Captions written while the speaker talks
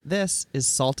This is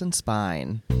Salt and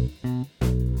Spine.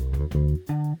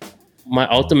 My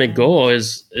ultimate goal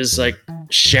is like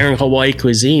sharing Hawaii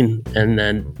cuisine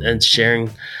and sharing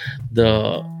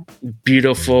the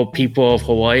beautiful people of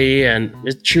Hawaii, and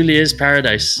it truly is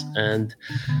paradise. And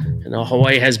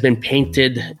Hawaii has been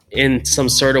painted in some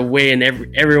sort of way in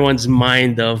everyone's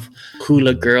mind of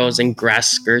hula girls and grass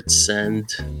skirts and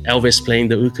Elvis playing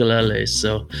the ukulele.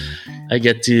 So I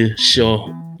get to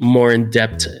show more in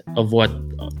depth of what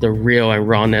the real and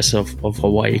rawness of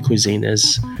Hawaii cuisine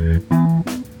is.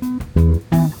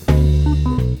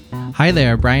 Hi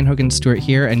there, Brian Hogan Stewart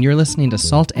here, and you're listening to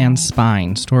Salt and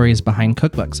Spine, Stories Behind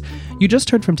Cookbooks. You just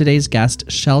heard from today's guest,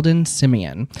 Sheldon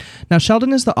Simeon. Now,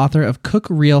 Sheldon is the author of Cook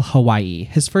Real Hawaii,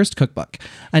 his first cookbook.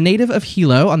 A native of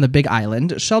Hilo on the Big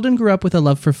Island, Sheldon grew up with a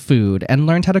love for food and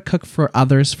learned how to cook for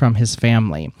others from his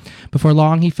family. Before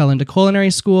long, he fell into culinary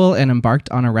school and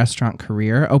embarked on a restaurant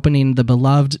career, opening the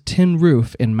beloved Tin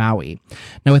Roof in Maui.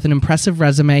 Now, with an impressive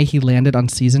resume, he landed on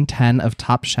season 10 of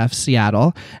Top Chef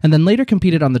Seattle, and then later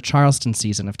competed on the Charleston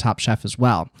season of Top Chef as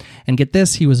well. And get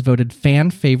this, he was voted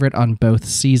fan favorite on both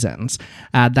seasons.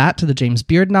 Add that to the James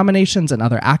Beard nominations and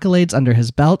other accolades under his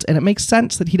belt, and it makes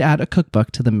sense that he'd add a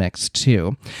cookbook to the mix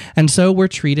too. And so we're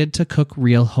treated to Cook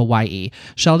Real Hawaii,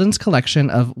 Sheldon's collection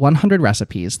of 100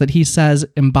 recipes that he says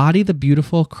embody the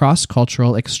beautiful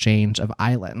cross-cultural exchange of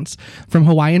islands. From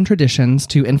Hawaiian traditions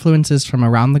to influences from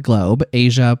around the globe,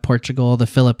 Asia, Portugal, the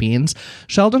Philippines,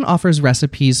 Sheldon offers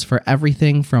recipes for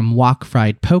everything from wok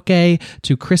fried poke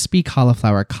to crispy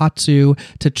cauliflower katsu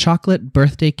to chocolate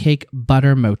birthday cake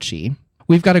butter mochi.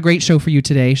 We've got a great show for you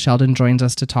today. Sheldon joins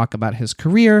us to talk about his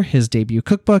career, his debut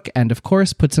cookbook, and of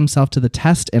course puts himself to the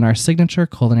test in our signature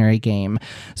culinary game.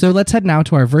 So let's head now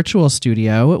to our virtual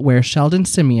studio where Sheldon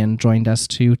Simeon joined us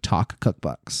to talk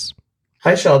cookbooks.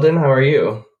 Hi Sheldon, how are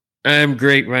you? I'm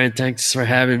great, Ryan. Thanks for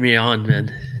having me on,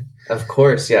 man. Of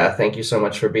course, yeah. Thank you so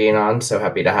much for being on. So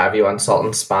happy to have you on Salt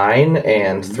and Spine,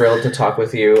 and thrilled to talk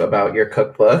with you about your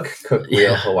cookbook, Cook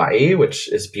Real Hawaii,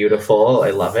 which is beautiful.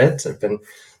 I love it. I've been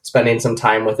spending some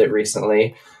time with it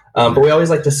recently. But we always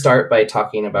like to start by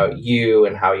talking about you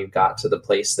and how you got to the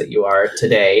place that you are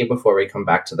today before we come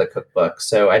back to the cookbook.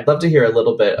 So I'd love to hear a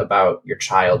little bit about your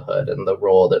childhood and the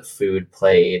role that food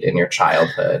played in your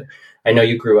childhood. I know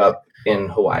you grew up in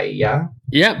Hawaii, yeah?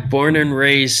 Yeah, born and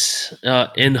raised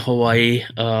in Hawaii.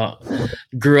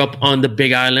 Grew up on the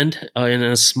Big Island in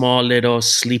a small little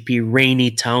sleepy rainy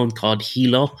town called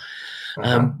Hilo.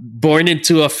 Born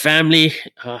into a family,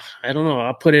 I don't know,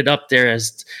 I'll put it up there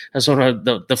as one of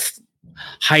the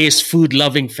highest food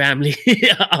loving family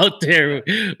out there.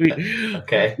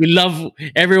 We love,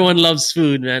 everyone loves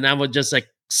food, and I was just like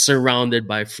surrounded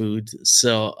by food.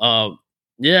 So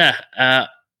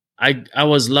I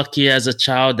was lucky as a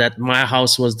child that my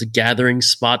house was the gathering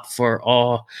spot for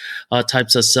all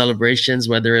types of celebrations,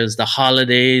 whether it's the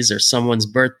holidays or someone's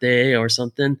birthday or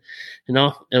something.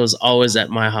 It was always at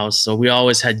my house. So we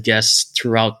always had guests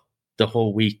throughout the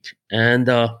whole week. And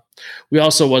we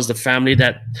also was the family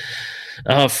that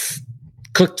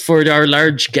cooked for our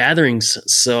large gatherings.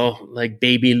 So like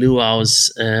baby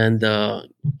luau's and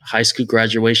high school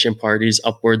graduation parties,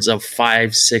 upwards of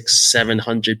 500, 600,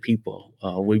 700 people.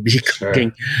 We'd be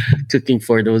cooking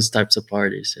for those types of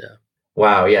parties. Yeah.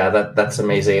 Wow. Yeah, that's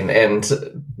amazing. And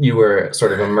you were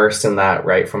sort of immersed in that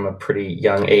right from a pretty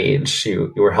young age.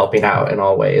 You were helping out in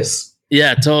all ways.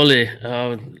 Yeah, totally.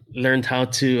 Learned how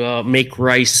to make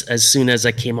rice as soon as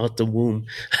I came out the womb.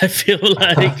 I feel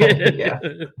like.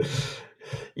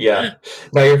 Yeah.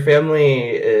 Now your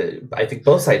family, I think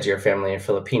both sides of your family are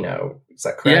Filipino. Is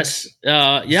that correct?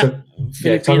 Yes. Yeah.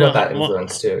 So, talk about that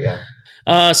influence too. Yeah.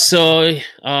 So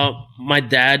my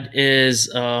dad is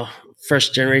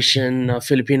first generation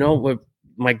Filipino, with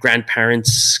my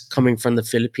grandparents coming from the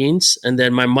Philippines, and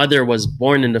then my mother was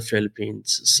born in the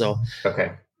Philippines. So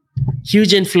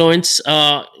huge influence.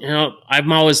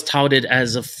 I'm always touted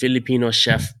as a Filipino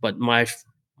chef, but my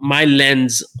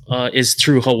lens is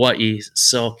through Hawaii.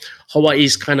 So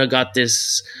Hawaii's kind of got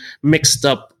this mixed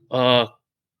up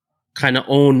kind of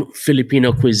own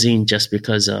Filipino cuisine just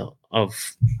because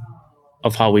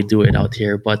of how we do it out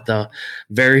here. But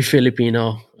very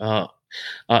Filipino.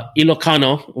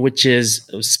 Ilocano, which is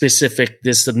specific,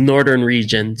 this the northern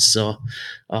region. So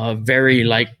very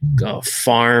like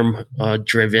farm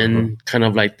driven, kind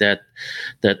of like that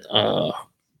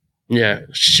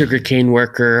sugarcane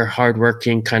worker,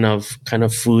 hardworking kind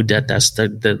of food. That's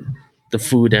the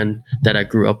food and that I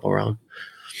grew up around.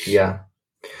 Yeah.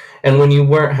 And when you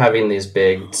weren't having these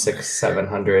big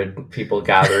 600-700 people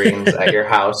gatherings at your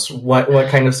house, what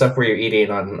kind of stuff were you eating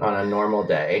on a normal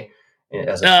day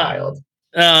as a child?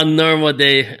 Normal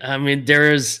day. I mean,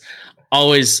 there's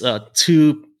always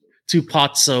two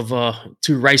pots of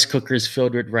two rice cookers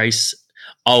filled with rice,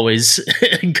 always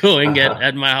going Uh-huh.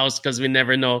 at my house because we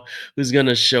never know who's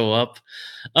gonna show up.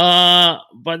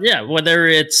 But yeah, whether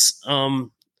it's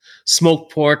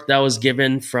smoked pork that was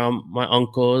given from my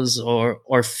uncles,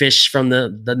 or fish from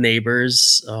the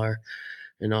neighbors, or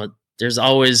there's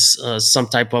always some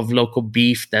type of local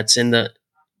beef that's in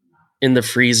the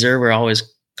freezer. We're always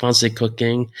constantly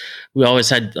cooking. We always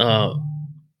had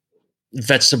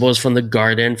vegetables from the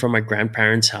garden from my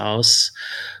grandparents' house.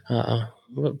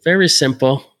 Very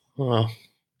simple. Sure.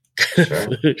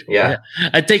 Food. Yeah.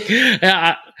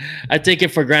 Yeah, I take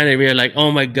it for granted. We're like,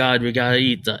 oh my god, we gotta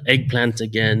eat the eggplant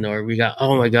again, or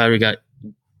oh my god, we got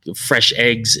fresh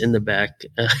eggs in the back.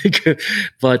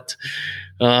 But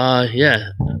yeah,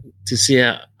 to see,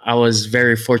 I was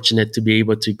very fortunate to be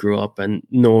able to grow up and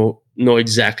know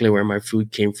exactly where my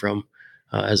food came from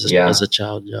Yeah. as a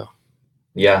child. Yeah.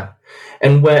 Yeah.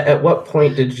 And at what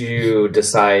point did you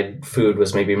decide food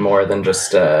was maybe more than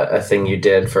just a thing you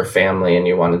did for family and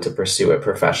you wanted to pursue it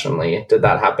professionally? Did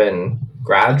that happen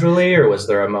gradually, or was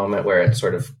there a moment where it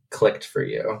sort of clicked for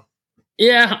you?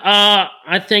 Yeah,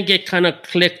 I think it kind of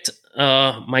clicked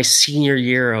my senior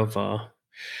year of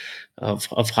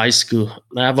high school.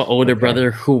 I have an older Okay.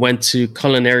 brother who went to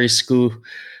culinary school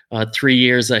 3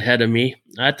 years ahead of me.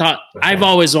 Okay. I've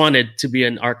always wanted to be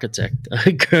an architect.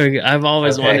 I've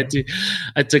always Okay. wanted to.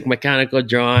 I took mechanical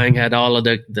drawing, had all of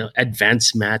the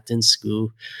advanced math in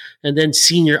school, and then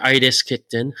senioritis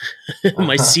kicked in.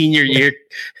 My senior year,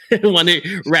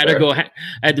 Sure.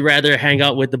 I'd rather hang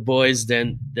out with the boys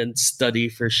than study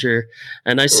for sure.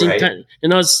 And I seen Right.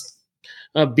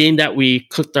 being that we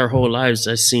cooked our whole lives,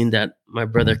 I seen that my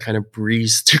brother kind of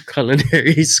breezed through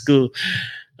culinary school.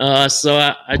 So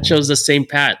I chose the same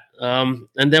path.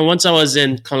 And then once I was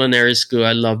in culinary school,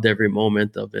 I loved every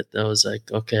moment of it. I was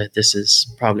like, okay, this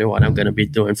is probably what I'm going to be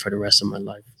doing for the rest of my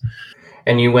life.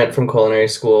 And you went from culinary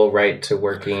school right to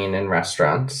working in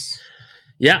restaurants.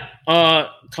 Yeah,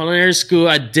 culinary school.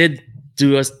 I did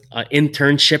do a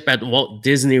internship at Walt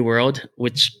Disney World,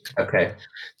 which Okay.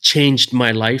 changed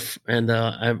my life, and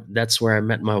that's where I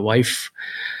met my wife,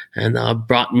 and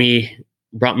brought me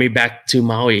back to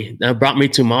Maui. Brought me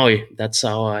to Maui. That's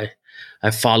how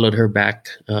I followed her back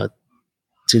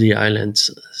to the islands.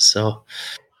 So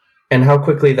And how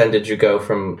quickly then did you go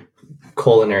from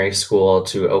culinary school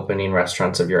to opening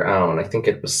restaurants of your own? I think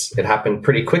it happened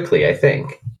pretty quickly, I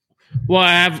think. well,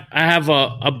 I have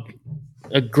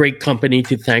a great company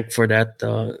to thank for that.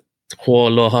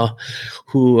 Ho'aloha,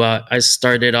 who I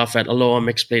started off at Aloha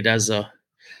Mixed Plate as a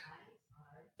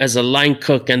line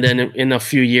cook, and then in a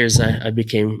few years I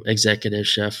became executive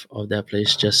chef of that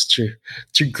place, just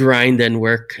to grind and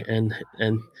work and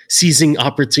seizing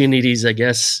opportunities, I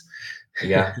guess.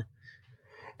 Yeah.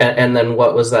 And then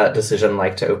what was that decision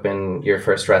like to open your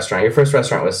first restaurant? Your first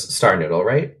restaurant was Star Noodle,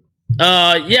 right?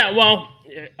 Yeah, well,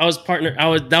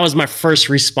 that was my first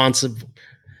responsible.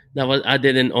 I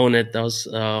didn't own it. That was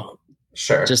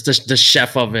Sure. just the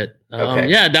chef of it. Okay.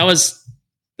 Yeah, that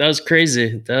was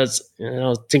crazy. That was,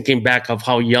 thinking back of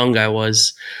how young I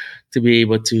was to be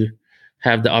able to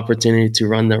have the opportunity to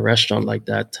run the restaurant like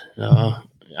that.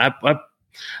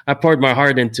 I poured my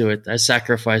heart into it. I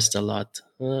sacrificed a lot.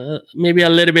 Maybe a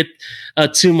little bit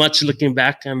too much looking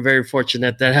back. I'm very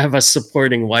fortunate that I have a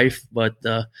supporting wife, but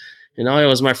it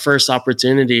was my first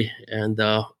opportunity, and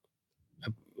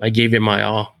I gave it my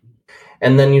all.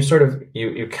 And then you sort of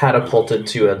you catapulted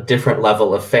to a different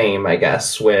level of fame, I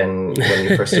guess, when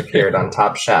you first appeared on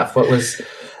Top Chef. What was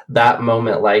that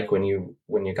moment like when you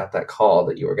got that call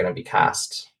that you were going to be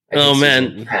cast? I think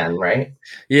season 10, right?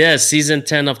 Yeah, season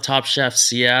 10 of Top Chef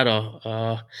Seattle.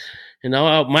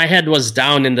 My head was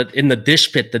down in the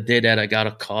dish pit the day that I got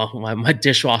a call. My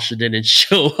dishwasher didn't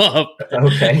show up.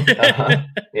 Okay.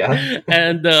 Yeah.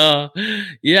 And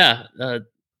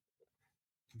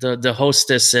the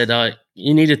hostess said,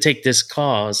 you need to take this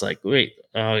call. I was like, wait,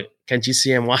 can't you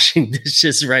see I'm washing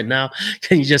dishes right now?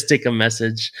 Can you just take a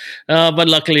message? But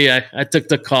luckily I took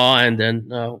the call, and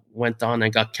then went on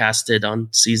and got casted on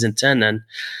season 10. And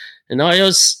it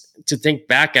was, to think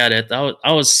back at it,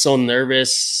 I was so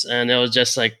nervous, and it was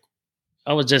just like,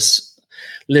 I was just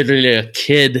literally a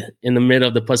kid in the middle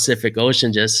of the Pacific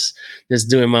Ocean, just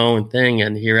doing my own thing.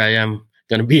 And here I am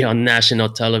going to be on national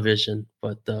television.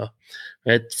 But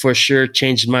it for sure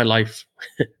changed my life.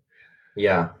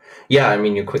 Yeah. Yeah, I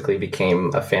mean, you quickly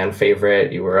became a fan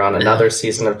favorite. You were on another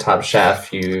season of Top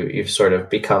Chef. You've sort of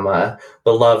become a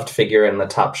beloved figure in the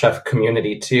Top Chef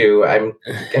community too.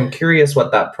 I'm curious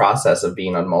what that process of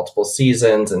being on multiple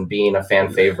seasons and being a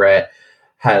fan favorite,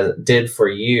 did for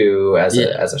you as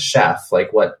a chef.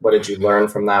 Like what did you learn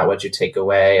from that? What did you take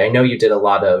away? I know you did a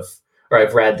lot of, or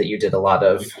I've read that you did a lot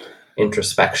of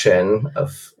introspection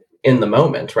of in the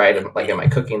moment, right? Like, am I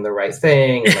cooking the right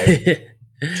thing? Am I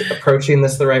approaching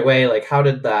this the right way? Like, how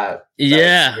did that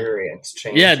experience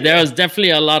change? Yeah, there was definitely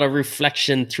a lot of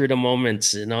reflection through the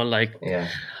moments, like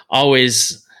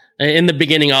always in the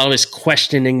beginning, always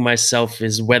questioning myself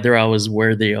is whether I was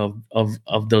worthy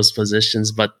of those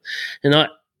positions. But,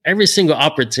 every single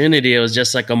opportunity, it was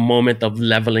just like a moment of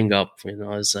leveling up.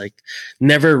 It's like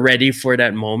never ready for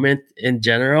that moment in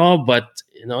general, but,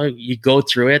 you go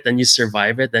through it and you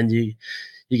survive it, and you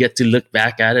get to look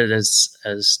back at it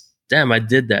as damn, I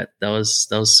did that. That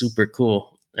was super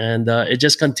cool. And it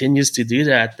just continues to do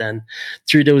that. And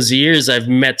through those years, I've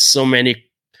met so many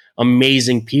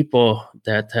amazing people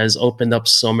that has opened up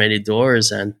so many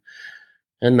doors. And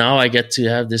now I get to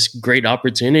have this great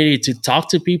opportunity to talk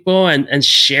to people and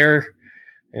share,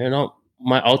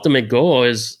 my ultimate goal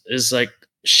is like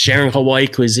sharing Hawaii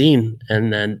cuisine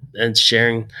and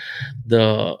sharing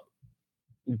the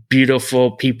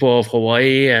beautiful people of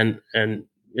Hawaii, and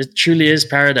it truly is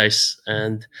paradise.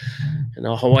 And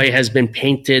Hawaii has been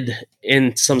painted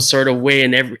in some sort of way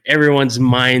in everyone's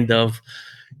mind of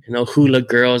hula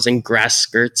girls and grass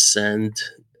skirts and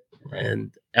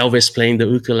Elvis playing the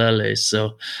ukulele.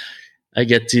 So I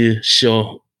get to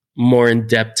show more in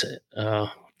depth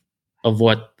of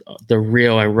what the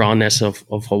real and rawness of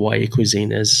Hawaii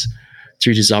cuisine is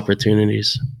through these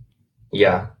opportunities.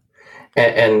 Yeah.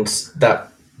 And that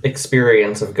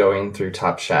experience of going through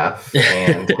Top Chef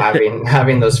and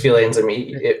having those feelings, I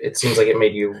mean, it seems like it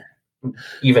made you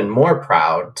even more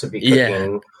proud to be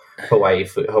cooking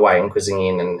Hawaiian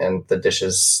cuisine and the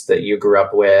dishes that you grew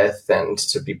up with, and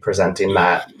to be presenting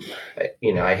that,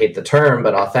 I hate the term,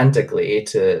 but authentically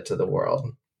to the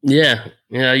world. Yeah.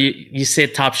 You say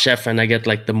Top Chef and I get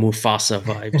like the Mufasa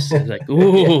vibes. Like,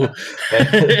 ooh.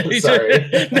 Sorry.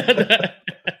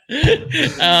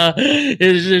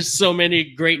 There's so many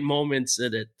great moments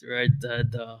in it, right?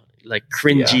 Like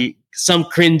cringy, some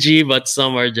cringy, but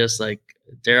some are just like,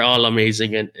 they're all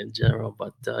amazing in general.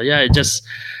 But it just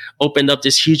opened up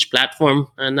this huge platform,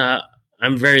 and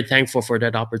I'm very thankful for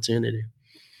that opportunity.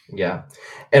 Yeah.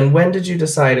 And when did you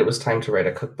decide it was time to write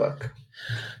a cookbook?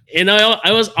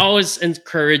 I was always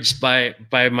encouraged by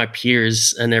my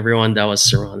peers and everyone that was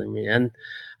surrounding me. And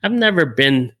I've never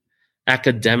been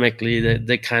academically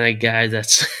the kind of guy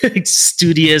that's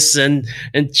studious and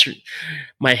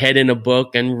my head in a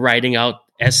book and writing out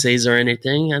essays or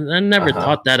anything. And I never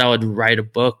thought that I would write a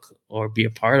book or be a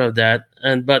part of that.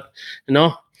 But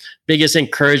biggest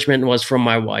encouragement was from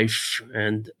my wife.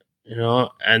 And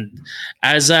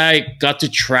as I got to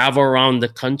travel around the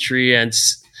country and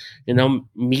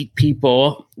meet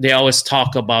people, they always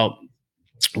talk about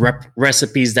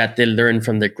recipes that they learned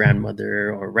from their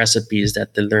grandmother, or recipes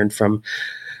that they learned from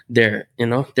their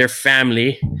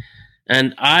family.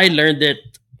 And I learned it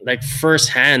like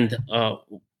firsthand.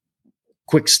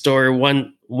 Quick story,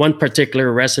 one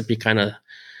particular recipe kind of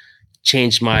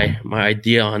changed my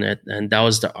idea on it, and that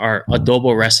was our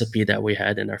adobo recipe that we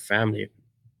had in our family.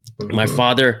 Mm-hmm.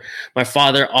 My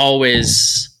father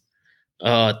always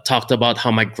talked about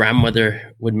how my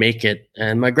grandmother would make it.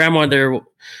 And my grandmother,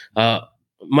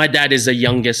 my dad is the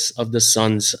youngest of the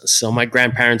sons, so my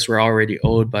grandparents were already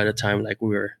old by the time like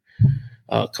we were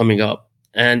coming up,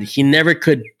 and he never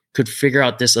could figure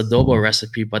out this adobo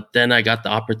recipe. But then I got the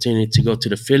opportunity to go to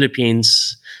the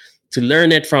Philippines to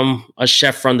learn it from a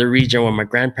chef from the region where my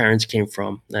grandparents came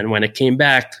from. And when I came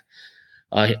back,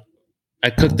 I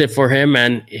cooked it for him,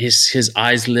 and his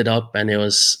eyes lit up, and it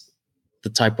was the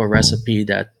type of recipe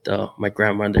that my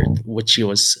grandmother, what she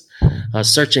was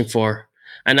searching for.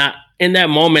 And in that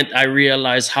moment, I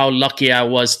realized how lucky I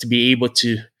was to be able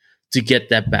to get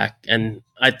that back. And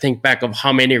I think back of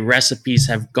how many recipes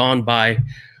have gone by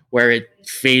where it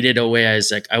faded away. I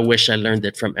was like, I wish I learned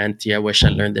it from Auntie. I wish I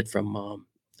learned it from Mom.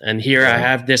 And here I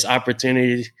have this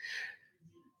opportunity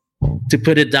to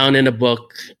put it down in a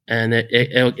book, and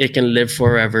it can live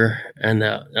forever. And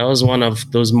that was one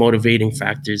of those motivating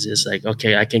factors. Is like,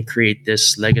 okay, I can create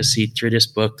this legacy through this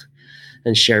book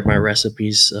and share my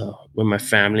recipes with my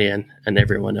family and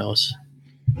everyone else.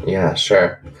 Yeah,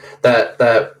 sure.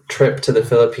 That trip to the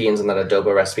Philippines and that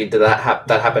adobo recipe, did that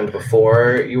happened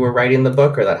before you were writing the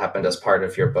book, or that happened as part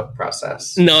of your book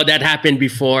process? No, that happened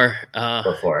before.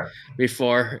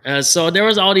 Before. So there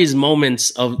was all these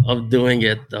moments of doing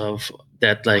it, of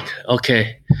that, like,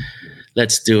 okay,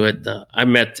 let's do it. I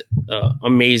met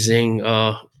amazing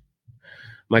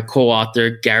my co-author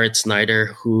Garrett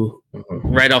Snyder, who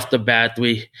right off the bat,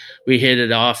 we hit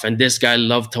it off, and this guy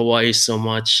loved Hawaii so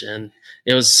much, and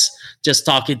it was just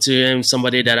talking to him,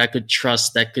 somebody that I could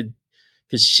trust, that could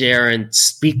share and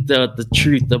speak the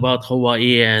truth about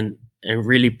Hawaii and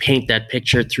really paint that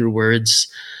picture through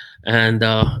words. And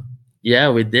yeah,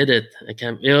 we did it.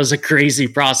 It was a crazy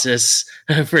process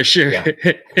for sure.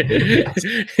 Yeah.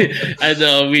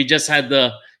 And we just had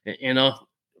the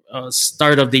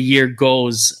start of the year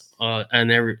goes,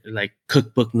 and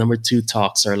cookbook number 2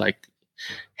 talks are like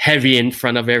heavy in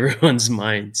front of everyone's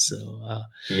mind. So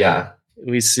yeah,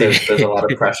 we see there's a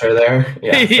lot of pressure there.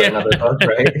 Yeah, for another book,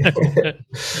 right?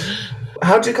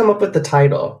 How'd you come up with the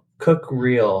title, Cook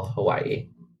Real Hawaii?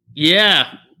 Yeah,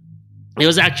 it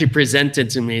was actually presented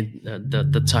to me,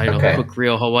 the title, Cook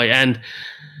Real Hawaii, and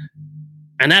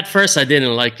at first I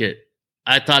didn't like it.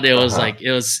 I thought it was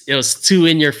it was too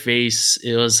in your face.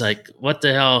 It was like, what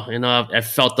the hell? I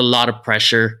felt a lot of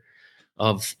pressure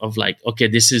of like, okay,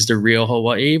 this is the real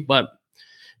Hawaii. But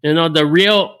in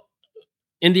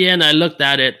the end, I looked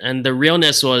at it, and the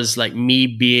realness was like me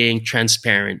being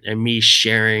transparent and me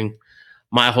sharing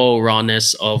my whole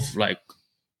rawness of like,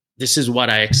 this is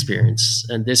what I experienced,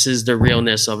 and this is the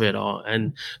realness of it all.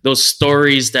 And those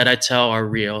stories that I tell are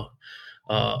real.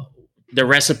 The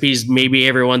recipes, maybe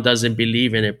everyone doesn't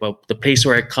believe in it, but the place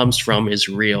where it comes from is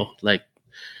real. Like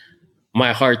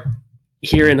my heart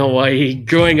here in Hawaii,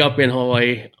 growing up in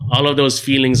Hawaii, all of those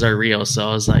feelings are real. So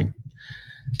I was like,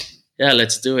 yeah,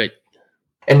 let's do it.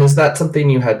 And is that something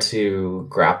you had to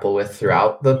grapple with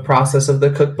throughout the process of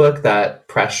the cookbook, that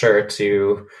pressure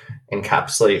to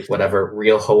encapsulate whatever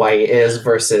real Hawaii is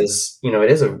versus,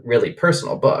 it is a really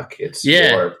personal book. It's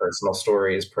your personal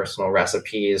stories, personal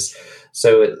recipes.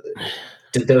 So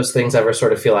did those things ever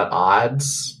sort of feel at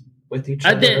odds with each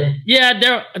other? I did.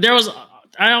 Yeah, there was,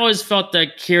 I always felt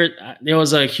that here there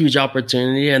was a huge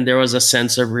opportunity and there was a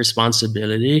sense of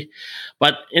responsibility,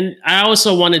 but I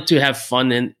also wanted to have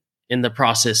fun in the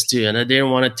process too. And I didn't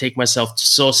want to take myself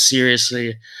so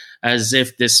seriously as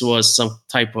if this was some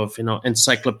type of,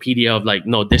 encyclopedia of like,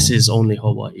 no, this is only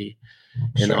Hawaii,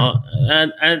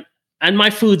 and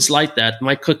my food's like that.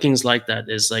 My cooking's like that.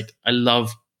 Is like, I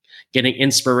love getting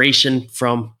inspiration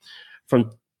from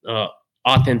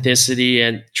authenticity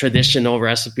and traditional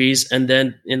recipes, and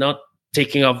then,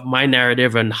 taking off my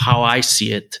narrative and how I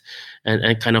see it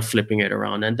and kind of flipping it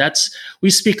around. And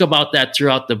we speak about that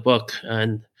throughout the book.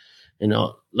 And,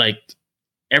 like,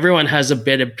 everyone has a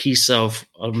bit of piece of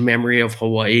memory of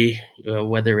Hawaii,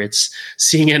 whether it's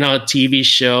seeing it on a TV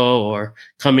show or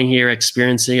coming here,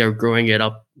 experiencing, or growing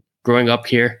up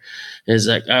here. Is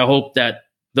like, I hope that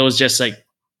those, just like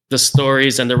the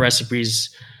stories and the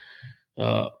recipes,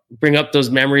 bring up those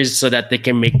memories so that they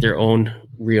can make their own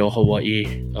real Hawaii,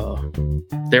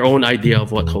 their own idea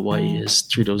of what Hawaii is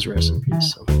through those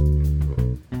recipes. So.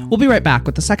 We'll be right back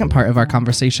with the second part of our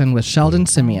conversation with Sheldon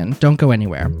Simeon. Don't go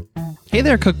anywhere. Hey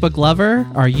there, cookbook lover.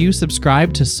 Are you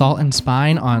subscribed to Salt and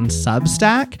Spine on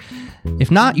Substack?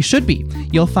 If not, you should be.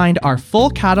 You'll find our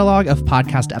full catalog of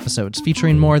podcast episodes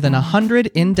featuring more than 100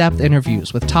 in-depth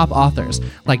interviews with top authors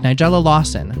like Nigella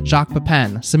Lawson, Jacques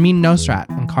Pepin, Samin Nosrat,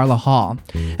 and Carla Hall.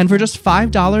 And for just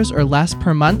 $5 or less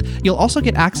per month, you'll also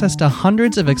get access to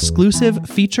hundreds of exclusive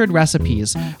featured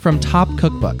recipes from top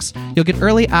cookbooks. You'll get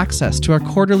early access to our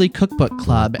quarterly cookbook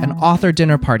club and author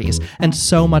dinner parties, and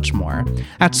so much more.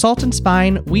 At Salt and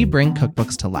Spine, we bring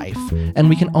cookbooks to life, and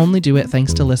we can only do it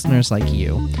thanks to listeners like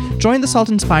you. Join the Salt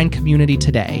and Spine community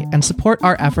today and support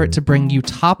our effort to bring you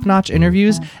top-notch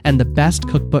interviews and the best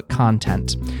cookbook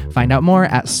content. Find out more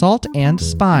at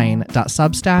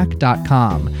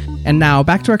saltandspine.substack.com. And now,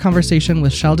 back to our conversation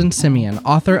with Sheldon Simeon,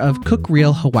 author of Cook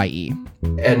Real Hawaii.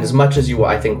 And as much as you,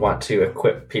 I think, want to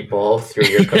equip people through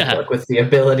your cookbook with the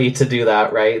ability to do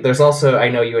that, right? There's also, I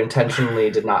know you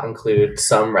intentionally did not include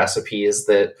some recipes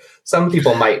that some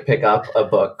people might pick up a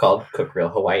book called Cook Real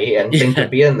Hawaii and think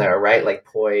would be in there, right? Like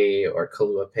poi or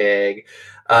kalua pig.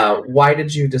 Why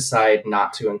did you decide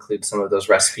not to include some of those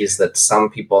recipes that some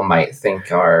people might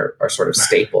think are sort of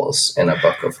staples in a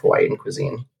book of Hawaiian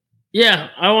cuisine? Yeah,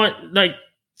 I want, like,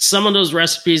 some of those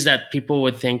recipes that people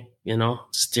would think,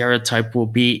 stereotype will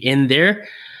be in there.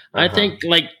 I think,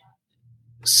 like,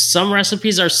 some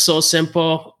recipes are so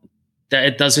simple that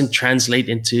it doesn't translate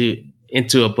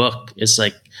into a book. It's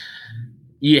like,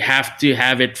 you have to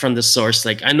have it from the source.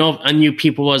 Like, I knew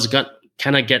people was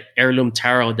kind of get heirloom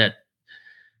taro that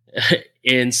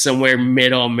in somewhere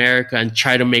middle America and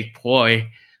try to make poi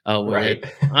with it.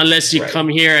 Unless you come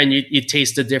here and you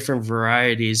taste the different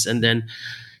varieties, and then,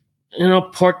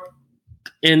 pork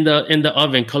in the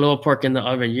oven, kalua pork in the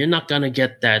oven, you're not gonna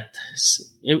get that.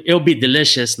 It'll be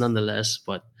delicious nonetheless,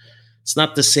 but it's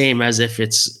not the same as if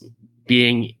it's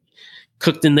being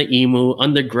cooked in the Emu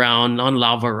underground on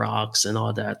lava rocks and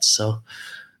all that. So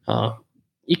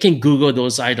you can Google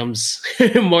those items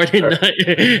more than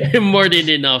more than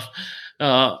enough.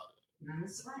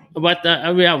 But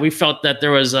yeah, we felt that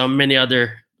there was many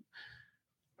other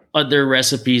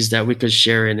recipes that we could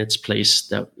share in its place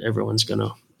that everyone's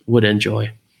would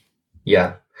enjoy.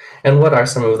 Yeah. And what are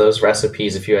some of those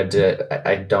recipes if you had to,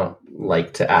 I don't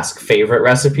like to ask favorite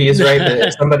recipes, right? But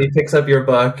if somebody picks up your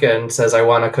book and says, I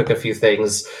want to cook a few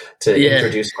things to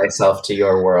introduce myself to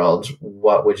your world,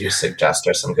 what would you suggest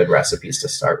are some good recipes to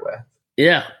start with?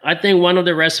 Yeah, I think one of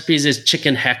the recipes is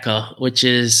chicken heka, which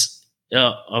is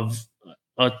a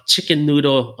chicken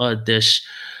noodle dish,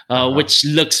 which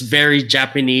looks very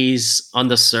Japanese on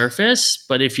the surface.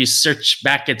 But if you search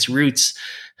back its roots,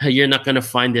 you're not going to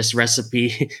find this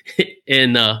recipe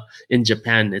in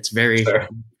Japan. It's very,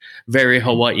 very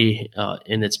Hawaii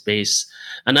in its base.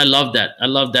 And I love that. I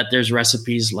love that there's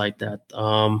recipes like that.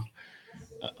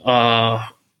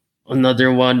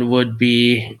 Another one would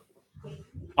be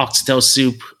oxtail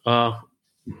soup,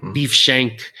 beef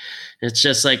shank. It's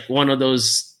just like one of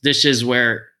those dishes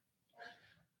where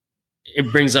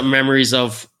it brings up memories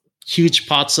of huge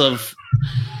pots of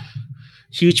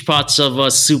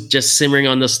soup just simmering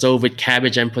on the stove with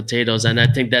cabbage and potatoes. And I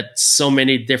think that so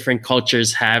many different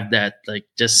cultures have that, like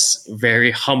just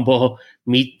very humble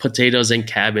meat, potatoes, and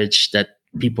cabbage that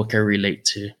people can relate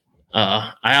to.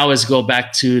 I always go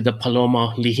back to the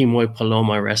paloma, lihimoy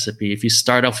paloma recipe. If you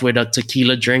start off with a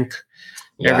tequila drink,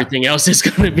 everything else is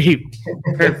going to be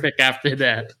perfect after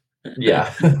that.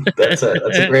 Yeah, that's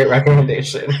a great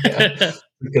recommendation. Yeah.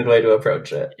 A good way to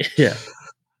approach it. Yeah.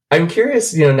 I'm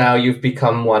curious, now you've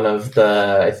become one of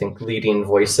the, I think, leading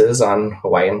voices on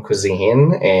Hawaiian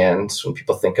cuisine. And when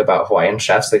people think about Hawaiian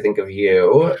chefs, they think of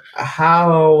you.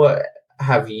 How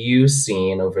have you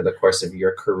seen over the course of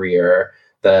your career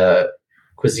the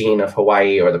cuisine of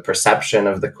Hawaii or the perception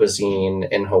of the cuisine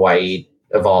in Hawaii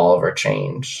evolve or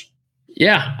change?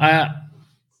 Yeah,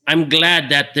 I'm glad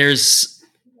that there's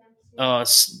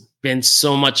been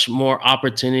so much more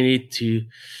opportunity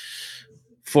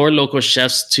for local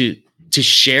chefs to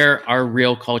share our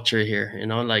real culture here.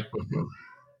 Like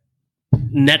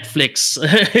Netflix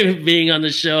being on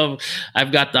the show,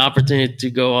 I've got the opportunity to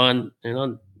go on,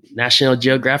 National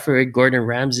Geographic with Gordon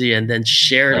Ramsay and then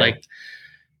share like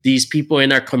these people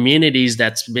in our communities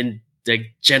that's been the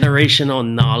generational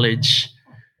knowledge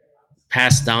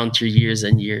passed down through years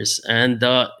and years. And,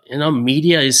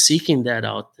 media is seeking that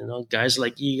out. Guys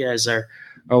like you guys are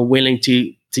willing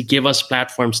to give us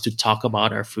platforms to talk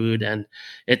about our food. And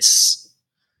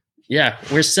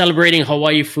we're celebrating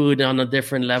Hawaii food on a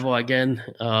different level again.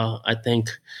 I think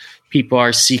people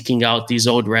are seeking out these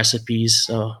old recipes.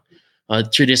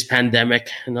 Through this pandemic,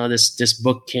 this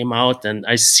book came out and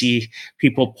I see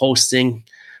people posting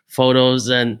photos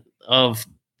of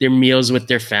their meals with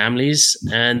their families.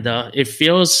 And it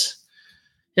feels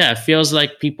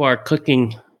like people are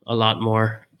cooking a lot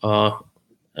more.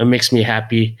 It makes me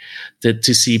happy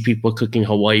to see people cooking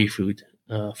Hawaii food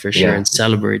for sure and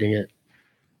celebrating it.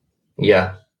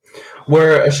 Yeah.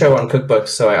 We're a show on cookbooks,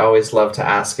 so I always love to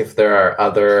ask if there are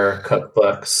other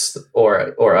cookbooks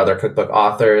or other cookbook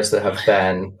authors that have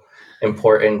been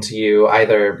important to you,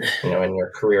 either in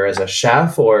your career as a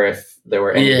chef, or if there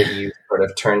were any that you sort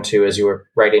of turned to as you were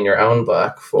writing your own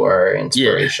book for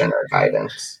inspiration or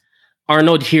guidance.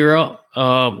 Arnold Hiro,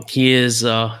 he is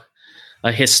a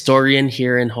historian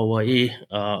here in Hawaii.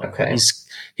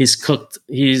 He's cooked.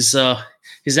 He's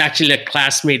actually a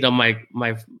classmate of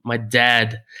my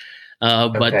dad.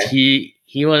 But he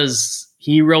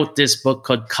wrote this book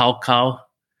called Kaukau,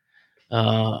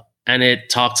 and it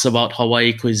talks about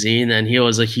Hawaii cuisine, and he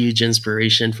was a huge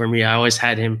inspiration for me. I always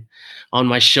had him on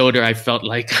my shoulder. I felt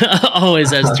like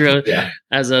always as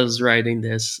I was writing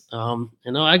this.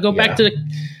 I go back to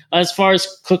as far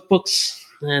as cookbooks,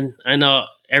 and I know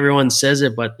everyone says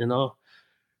it, but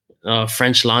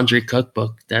French Laundry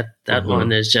Cookbook, that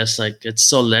one is just like, it's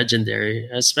so legendary,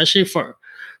 especially for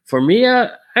me.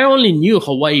 I only knew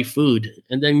Hawaii food,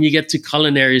 and then you get to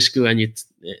culinary school and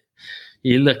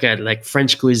you look at like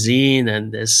French cuisine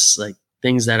and this like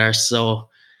things that are so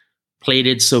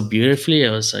plated so beautifully. It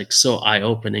was like so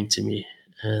eye-opening to me,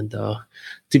 and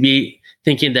to be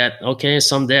thinking that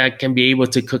someday I can be able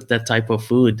to cook that type of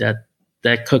food.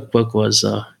 That cookbook was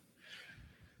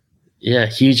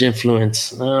huge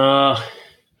influence.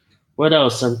 What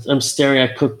else? I'm staring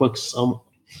at cookbooks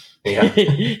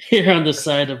here on the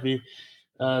side of me.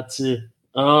 Too.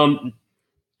 Not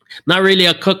really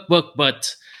a cookbook,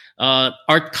 but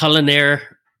Art Culinaire,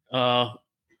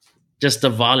 just the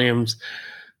volumes.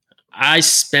 I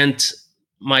spent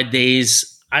my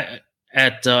days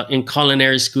at in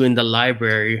culinary school in the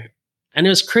library, and it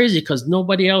was crazy because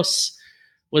nobody else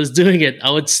was doing it.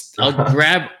 I would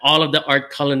grab all of the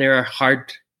art culinary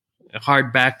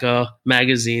hardback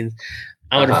magazines.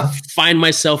 I would find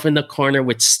myself in the corner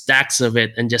with stacks of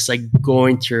it and just like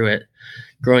going through it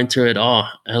all.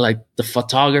 And like the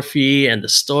photography and the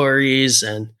stories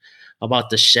and about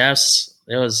the chefs.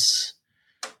 It's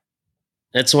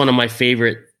one of my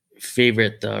favorite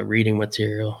reading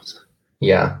materials.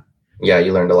 Yeah. Yeah.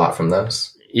 You learned a lot from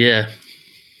those. Yeah.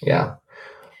 Yeah.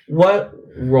 What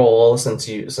role, since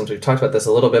we've talked about this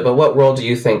a little bit, but what role do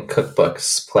you think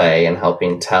cookbooks play in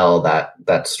helping tell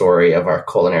that story of our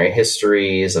culinary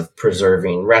histories, of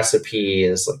preserving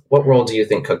recipes? What role do you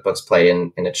think cookbooks play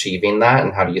in achieving that,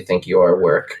 and how do you think your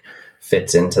work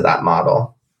fits into that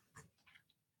model?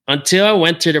 Until I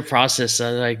went through the process,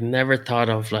 I like never thought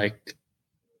of like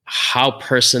how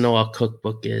personal a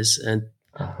cookbook is, and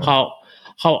how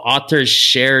authors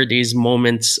share these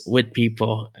moments with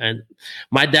people. And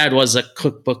my dad was a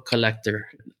cookbook collector.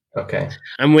 Okay.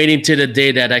 I'm waiting to the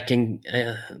day that I can,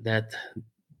 that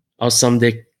I'll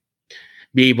someday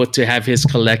be able to have his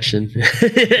collection.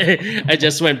 I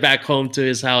just went back home to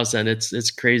his house, and it's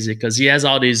crazy because he has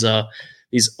all these old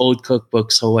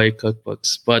cookbooks, Hawaii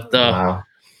cookbooks. But wow.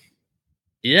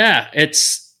 Yeah,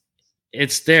 it's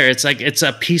there. It's like it's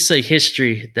a piece of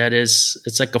history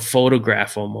it's like a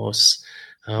photograph almost.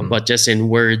 But just in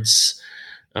words.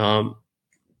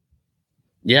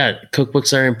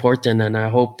 Cookbooks are important, and I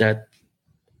hope that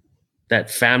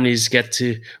families get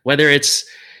to, whether it's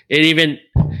even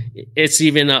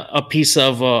a piece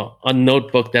of a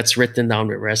notebook that's written down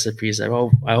with recipes. I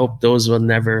hope those will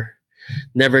never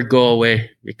go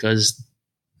away, because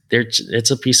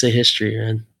it's a piece of history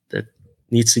and that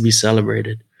needs to be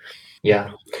celebrated.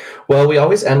 Yeah. Well, we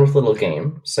always end with a little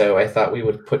game, so I thought we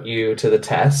would put you to the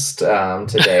test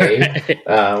today.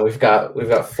 We've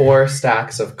got 4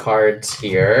 stacks of cards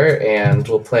here, and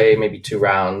we'll play maybe 2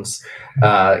 rounds.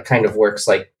 It kind of works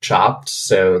like Chopped,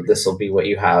 so this will be what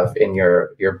you have in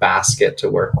your basket to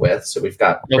work with. So we've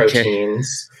got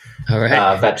proteins, all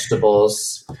right,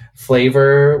 vegetables,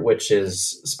 flavor, which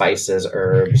is spices,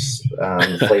 herbs,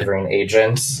 flavoring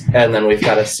agents, and then we've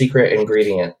got a secret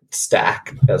ingredient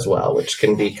stack as well, which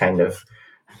can be kind of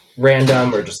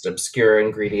random or just obscure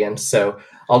ingredients. So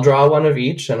I'll draw one of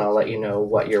each, and I'll let you know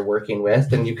what you're working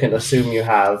with, and you can assume you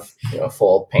have a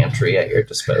full pantry at your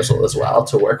disposal as well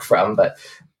to work from. But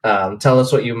tell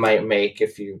us what you might make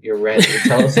if you're ready.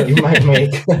 Tell us what you might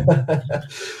make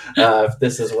if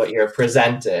this is what you're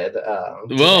presented.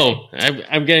 Whoa,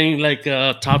 I'm getting like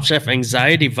Top Chef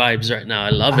anxiety vibes right now. I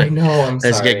love it. I know. I'm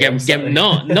sorry.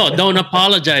 No, don't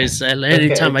apologize.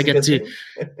 Anytime I get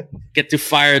to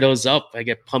fire those up, I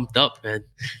get pumped up, man.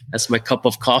 That's my cup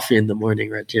of coffee in the morning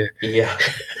right here. Yeah.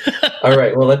 All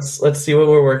right. Well, let's see what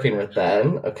we're working with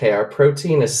then. Okay, our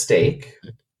protein is steak.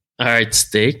 All right,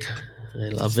 steak. I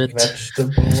love it.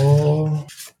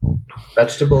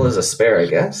 Vegetable is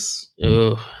asparagus.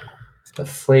 Ooh. The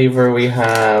flavor we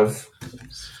have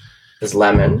is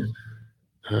lemon.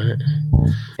 All right.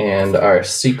 And our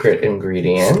secret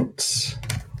ingredient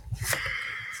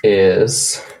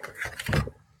is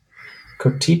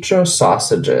cotticcio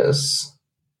sausages,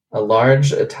 a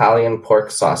large Italian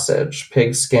pork sausage.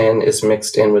 Pig skin is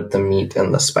mixed in with the meat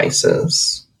and the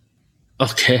spices.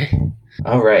 Okay.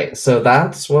 All right, so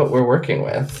that's what we're working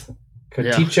with.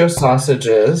 Cotticcio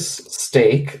sausages,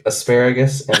 steak,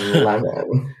 asparagus, and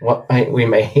lemon. What might we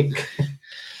make?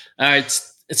 All right,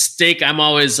 it's steak. I'm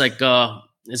always like,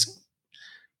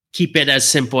 keep it as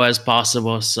simple as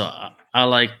possible. So I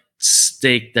like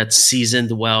steak that's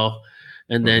seasoned well,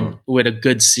 and then with a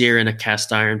good sear in a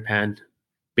cast iron pan.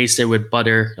 Baste it with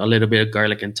butter, a little bit of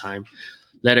garlic and thyme.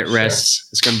 Let it rest. Sure.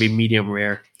 It's going to be medium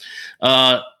rare.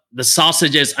 The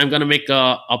sausages, I'm going to make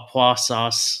a pois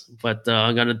sauce, but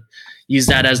I'm going to use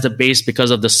that as the base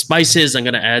because of the spices. I'm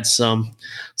going to add some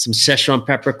Szechuan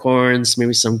peppercorns,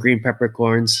 maybe some green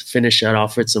peppercorns, finish that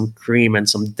off with some cream and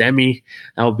some demi.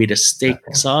 That will be the steak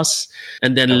sauce.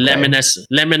 And then lemon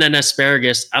and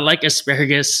asparagus. I like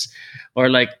asparagus, or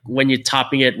like when you're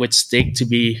topping it with steak, to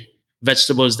be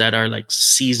vegetables that are like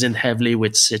seasoned heavily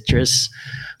with citrus.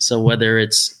 So whether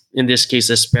it's, in this case,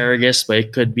 asparagus, but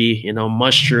it could be,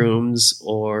 mushrooms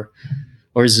or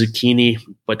zucchini,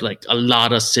 but like a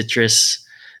lot of citrus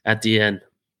at the end.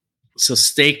 So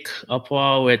steak au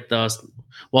pois with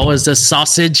what was the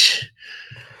sausage?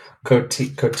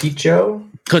 Cotticcio,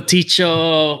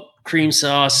 cream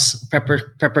sauce,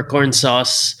 peppercorn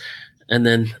sauce, and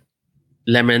then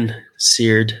lemon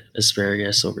seared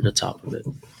asparagus over the top of it.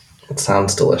 It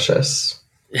sounds delicious.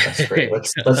 That's great.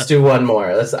 Let's do one more.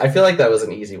 I feel like that was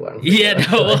an easy one. Yeah,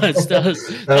 that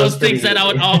was things that I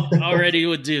would easy. already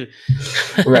would do.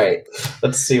 Right.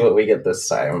 Let's see what we get this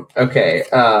time. Okay.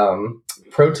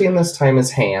 Protein this time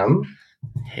is ham.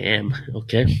 Ham.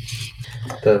 Okay.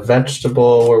 The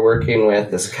vegetable we're working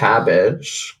with is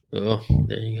cabbage. Oh,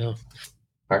 there you go.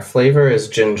 Our flavor is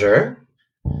ginger.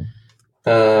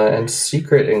 And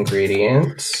secret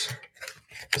ingredient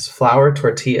is flour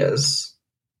tortillas.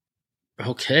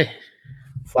 Okay.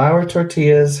 Flour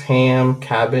tortillas, ham,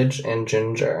 cabbage, and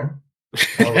ginger.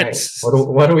 All right.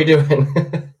 What are we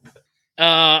doing?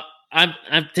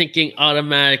 I'm thinking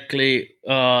automatically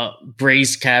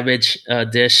braised cabbage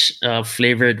dish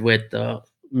flavored with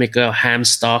make a ham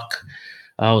stock.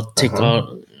 I'll take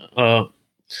out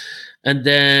and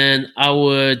then I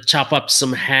would chop up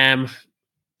some ham,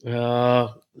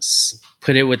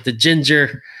 put it with the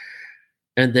ginger,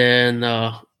 and then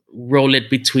roll it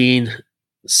between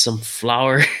some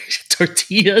flour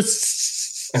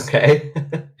tortillas. Okay.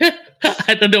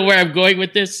 I don't know where I'm going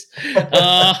with this.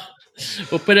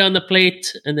 We'll put it on the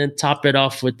plate and then top it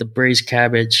off with the braised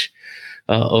cabbage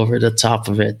over the top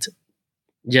of it.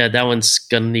 Yeah, that one's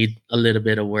gonna need a little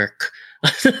bit of work.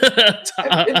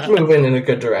 It's moving in a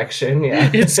good direction.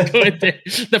 Yeah, it's good.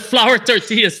 The flour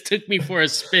tortillas took me for a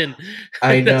spin.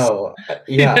 I know.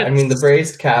 Yeah, I mean the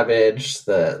braised cabbage,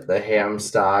 the ham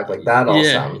stock, like that all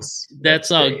sounds.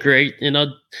 That's all great. And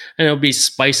it'll be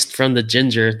spiced from the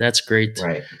ginger. That's great.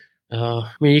 Right.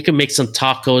 I mean, you can make some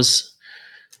tacos.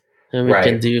 And we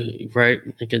can do You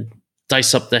can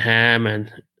dice up the ham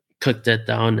and cook that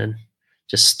down and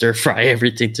just stir fry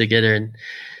everything together and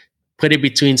put it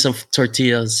between some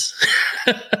tortillas.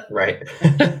 Right.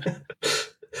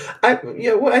 I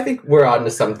think we're on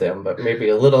to something, but maybe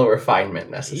a little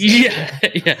refinement necessary.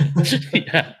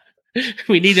 Yeah.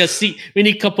 We need a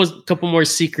couple more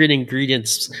secret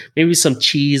ingredients. Maybe some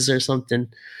cheese or something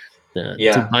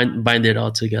to bind it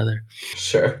all together.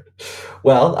 Sure.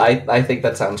 Well, I think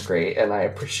that sounds great, and I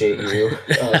appreciate you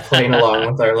playing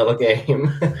along with our little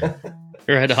game.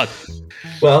 Right on.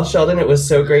 Well, Sheldon, it was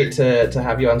so great to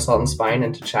have you on Salt and Spine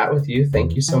and to chat with you.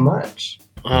 Thank you so much.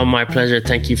 Oh, my pleasure.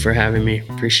 Thank you for having me.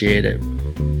 Appreciate it.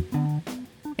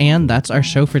 And that's our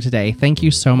show for today. Thank you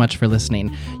so much for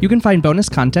listening. You can find bonus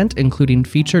content, including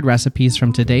featured recipes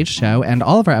from today's show and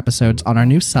all of our episodes on our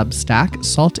new Substack,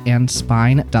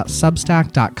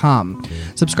 saltandspine.substack.com.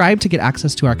 Subscribe to get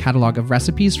access to our catalog of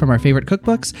recipes from our favorite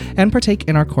cookbooks and partake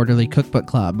in our quarterly cookbook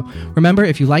club. Remember,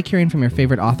 if you like hearing from your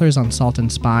favorite authors on Salt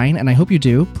and Spine, and I hope you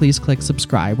do, please click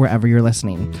subscribe wherever you're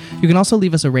listening. You can also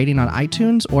leave us a rating on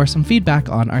iTunes or some feedback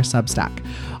on our Substack.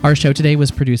 Our show today was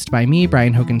produced by me,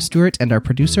 Brian Hogan Stewart, and our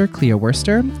producer, Cleo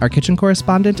Worster. Our kitchen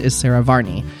correspondent is Sarah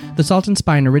Varney. The Salt and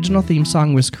Spine original theme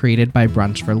song was created by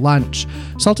Brunch for Lunch.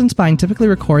 Salt and Spine typically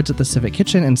records at the Civic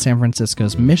Kitchen in San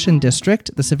Francisco's Mission District.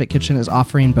 The Civic Kitchen is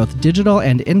offering both digital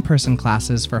and in-person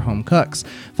classes for home cooks.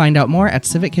 Find out more at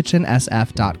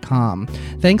civickitchensf.com.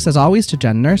 Thanks, as always, to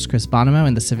Jen Nurse, Chris Bonamo,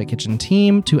 and the Civic Kitchen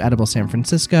team, to Edible San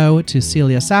Francisco, to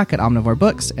Celia Sack at Omnivore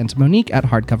Books, and to Monique at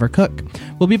Hardcover Cook.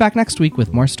 We'll be back next week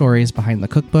with more stories behind the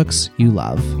cookbooks you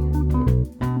love.